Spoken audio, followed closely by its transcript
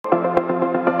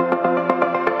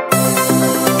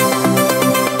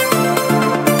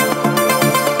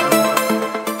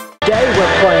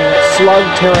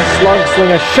Slugterra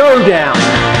Slugslinger Showdown.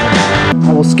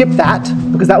 I will skip that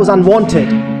because that was unwanted.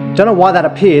 Don't know why that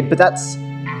appeared, but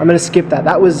I'm gonna skip that.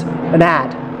 That was an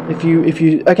ad.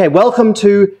 Okay, welcome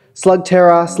to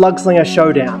Slugterra Slugslinger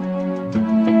Showdown.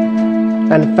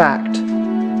 And fact.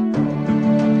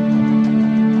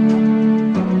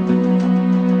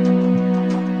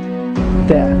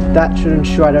 There, that should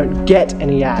ensure I don't get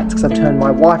any ads because I've turned my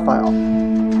Wi-Fi off.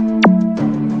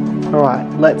 Alright,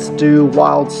 let's do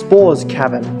Wild Spores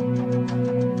Cabin.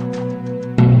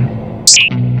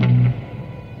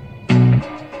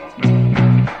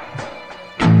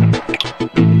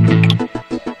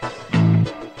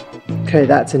 Okay,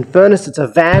 that's Infernus, it's a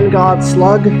Vanguard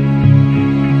slug.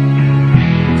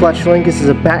 Flatulence is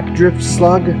a Backdrift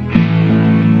slug.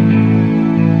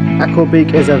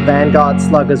 Aquabeak is a Vanguard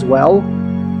slug as well.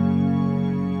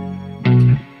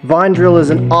 Vine Drill is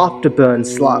an Afterburn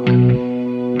slug.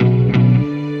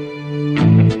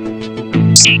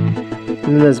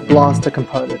 And then there's Blaster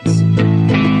components.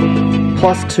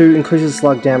 +2 increases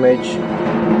slug damage,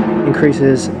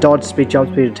 increases dodge speed,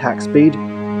 jump speed, attack speed,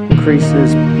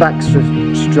 increases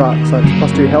backdrift strike, so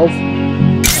it's +2 health.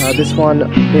 This one,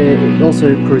 it also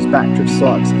improves backdrift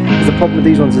slugs. Because the problem with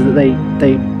these ones is that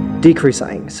they decrease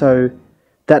something, so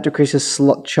that decreases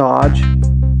slot charge,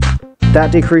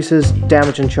 that decreases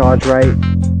damage and charge rate.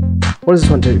 What does this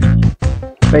one do?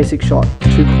 Basic shot,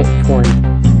 2 coin.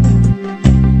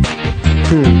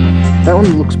 That one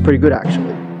looks pretty good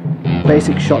actually.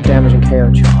 Basic shot damage and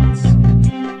KO charts.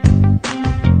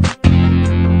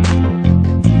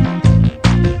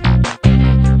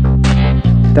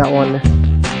 That one,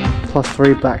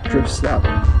 +3 backdrift slug.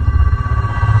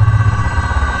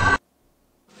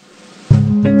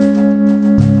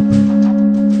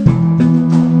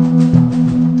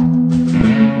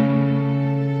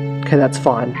 Okay, that's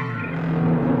fine.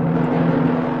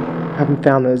 Haven't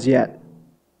found those yet.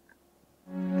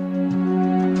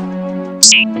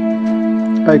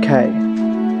 Okay.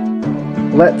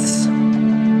 Let's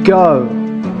go.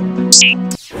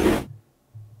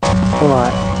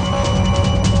 Alright.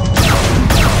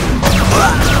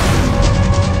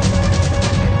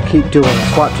 Keep doing.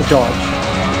 Swipe to dodge.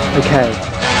 Okay.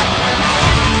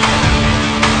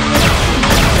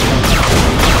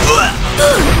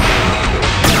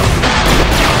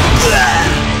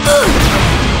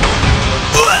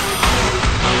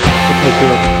 Okay,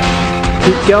 good.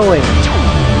 Keep going.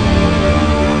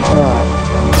 Alright.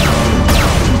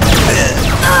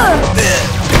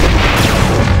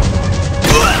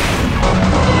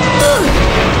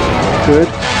 Good.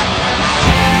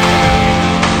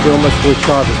 You're almost fully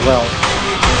charged as well.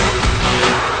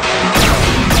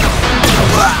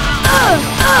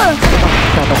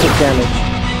 Crap, I took damage.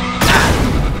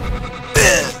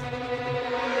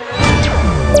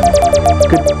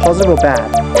 Good, positive or bad?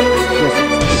 Yes,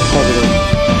 it's positive.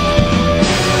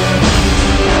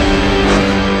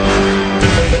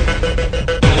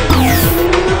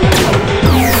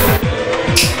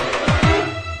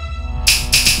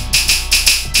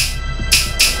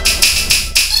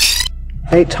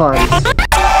 Eight times.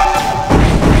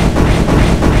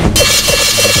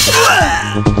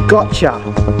 Gotcha!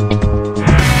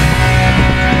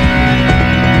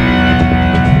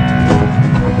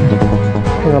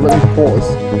 Hang on, let me pause.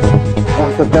 Oh,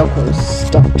 the Velcro is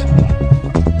stuck to me.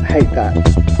 I hate that.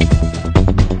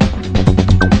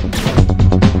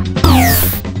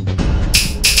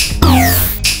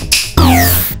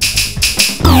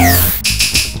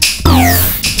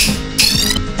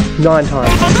 Nine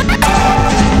times.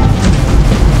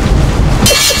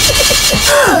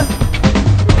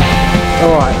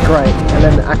 Alright, great. And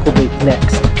then the Aquabeak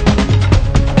next.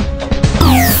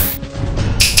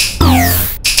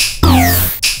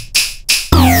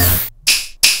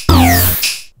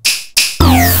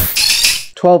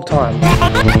 Twelve times.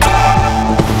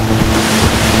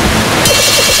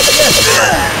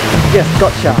 Yes,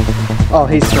 gotcha. Oh,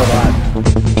 he's still alive.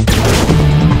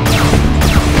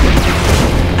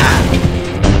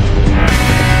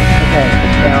 Okay,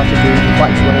 now to do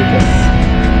Flatulence.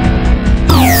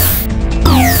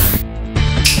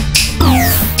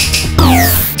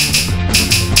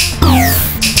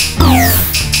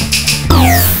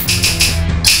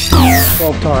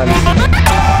 Times.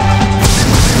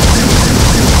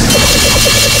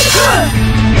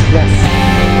 Yes.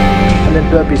 And then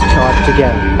burpees charged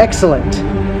again. Excellent.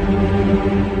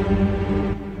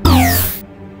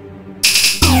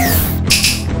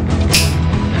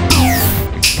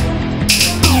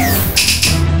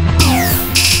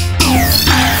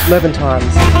 Eleven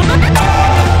times.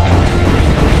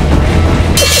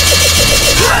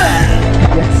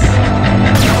 Yes.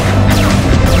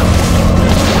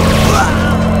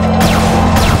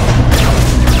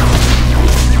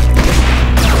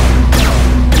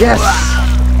 Yes!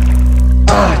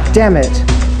 Ah, damn it! I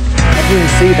didn't even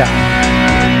see that.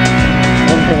 I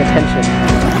wasn't paying attention.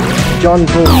 John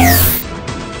Bull.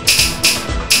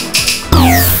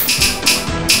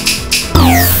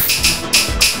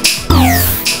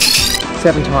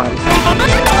 7 times.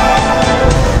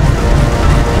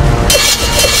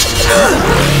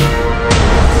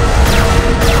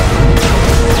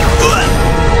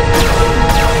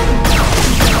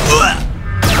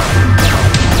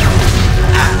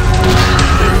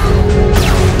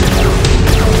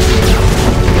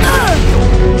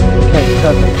 Okay,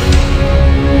 perfect.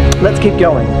 Let's keep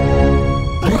going.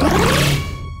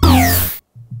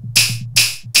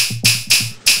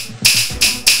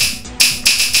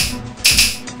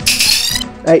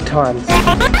 Eight times.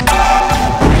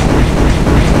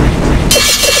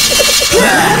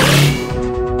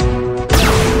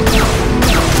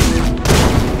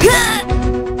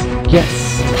 Yes!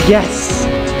 Yes!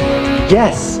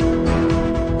 Yes!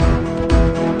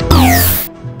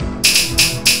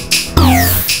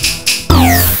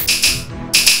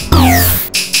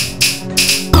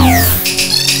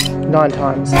 Nine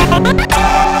times. Yes!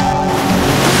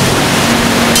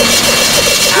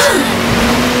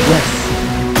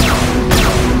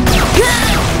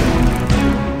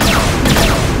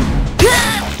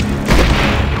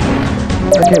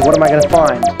 Okay, what am I gonna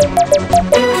find?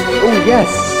 Oh, yes!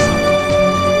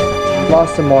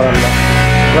 Lost a mod on that.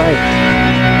 Right.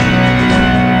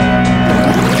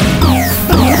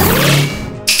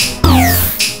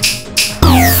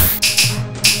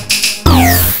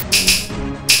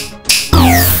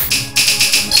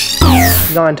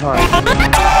 Nine times.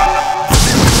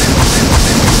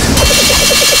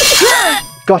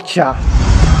 Gotcha!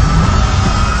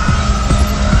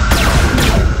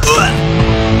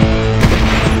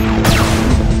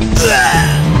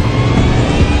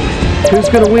 Who's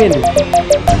gonna win?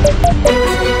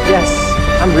 Yes,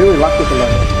 I'm really lucky at the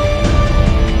moment.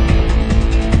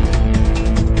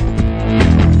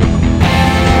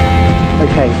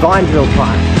 Okay, vine drill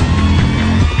time.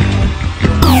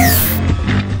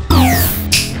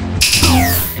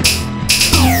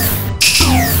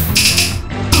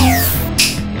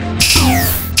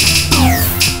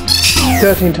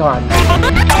 Thirteen times.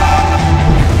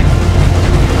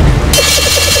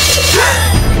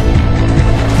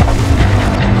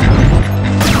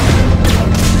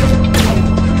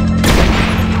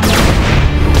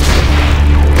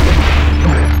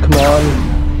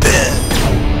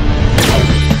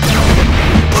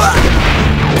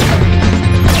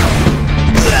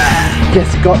 Yes,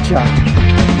 gotcha.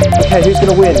 Okay, who's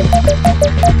gonna win?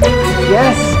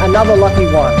 Yes, another lucky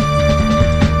one.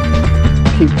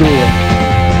 Keep doing it.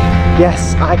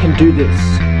 Yes, I can do this.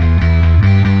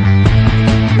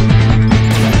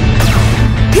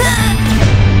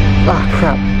 Ah,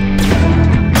 crap.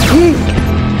 Eek!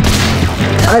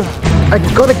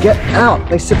 I've gotta get out.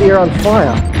 They set the air on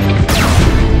fire.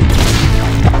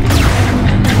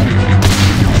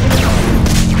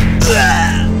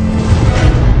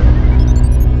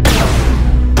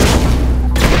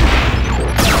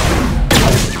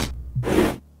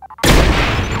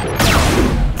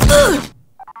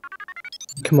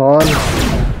 Come on.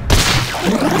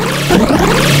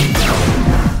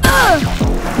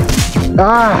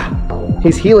 Ah!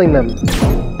 He's healing them.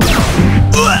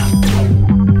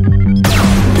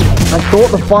 I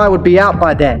thought the fire would be out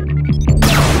by then.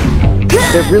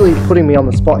 They're really putting me on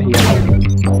the spot here.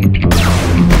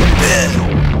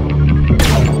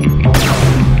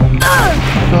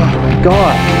 Oh my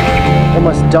god.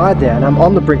 Almost died there and I'm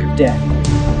on the brink of death.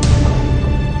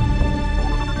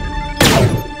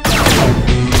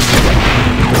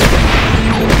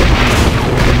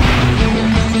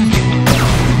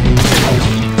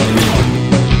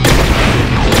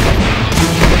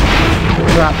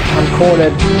 Crap, I'm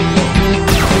cornered.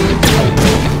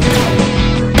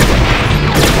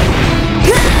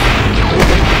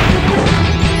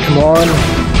 Come on.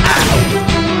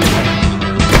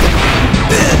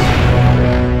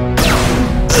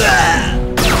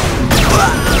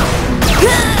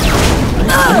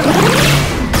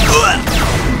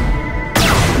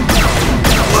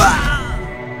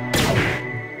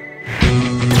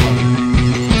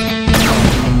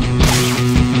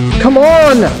 Come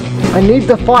on! I need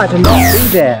the fire to not be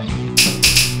there.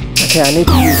 Okay, I need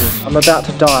to use it. I'm about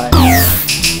to die.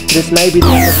 This may be the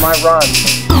end of my run,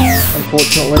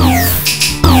 unfortunately.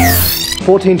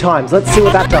 14 times. Let's see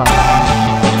what that does.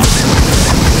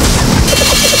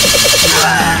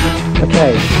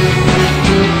 Okay.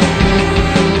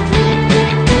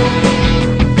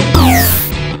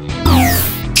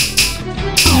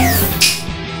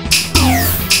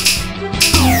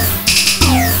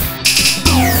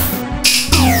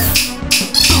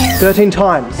 13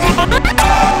 times.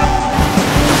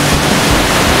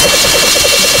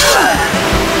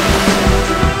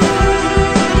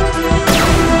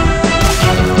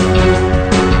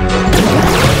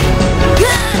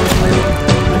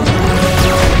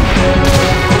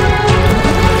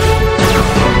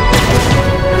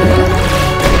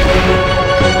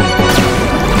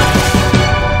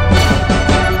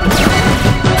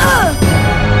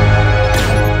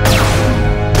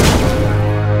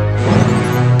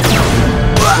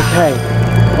 Okay,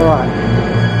 alright.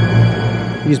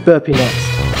 Use burpee next.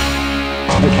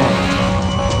 Okay.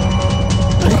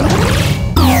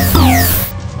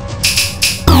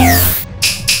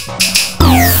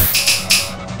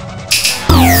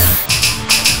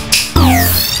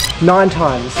 Nine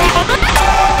times. Let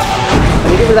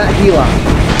me get rid of that healer.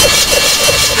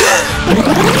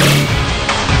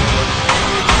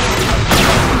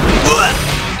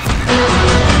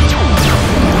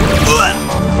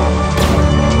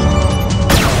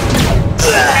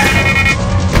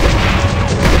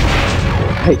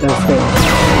 I hate those things.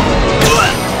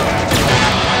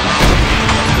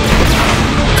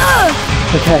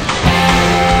 Okay.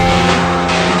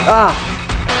 Ah!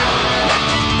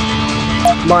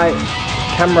 My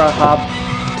camera hub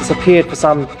disappeared for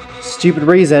some stupid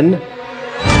reason.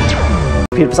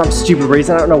 I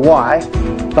don't know why,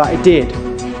 but it did.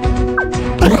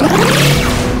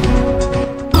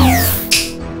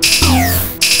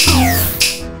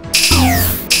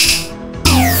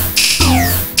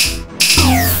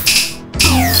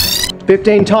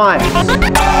 $15 times.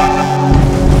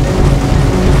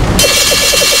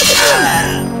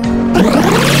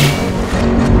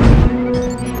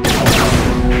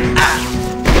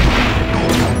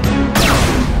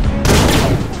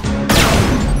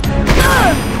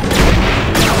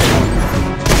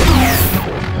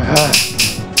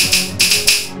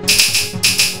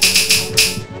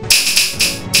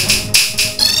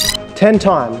 $10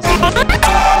 times.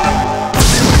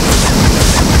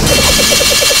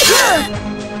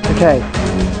 Okay,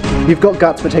 you've got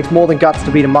guts, but it takes more than guts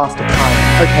to beat a master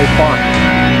pilot. Okay, fine.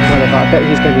 Whatever, I bet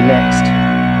he's going to be next.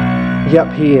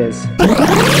 Yep, he is.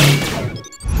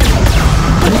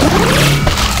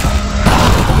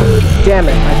 Damn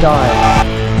it, I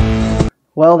died.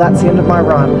 Well, that's the end of my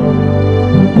run.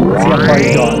 Let's see how far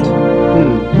you got.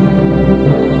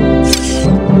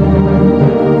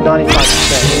 95%.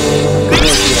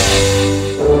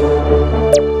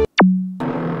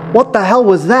 What the hell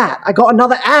was that? I got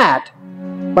another ad!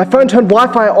 My phone turned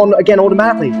Wi-Fi on again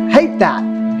automatically. Hate that!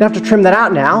 I'm gonna have to trim that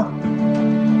out now.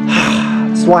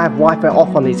 This is why I have Wi-Fi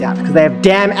off on these apps, because they have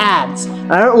damn ads.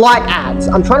 I don't like ads.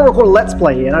 I'm trying to record a Let's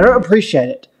Play here, and I don't appreciate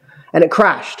it. And it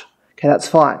crashed. Okay, that's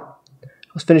fine.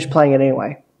 Let's finish playing it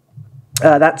anyway.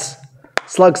 That's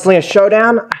Slug-slinging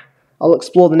Showdown. I'll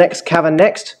explore the next cavern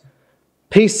next.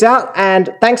 Peace out,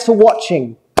 and thanks for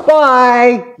watching.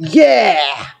 Bye!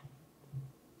 Yeah!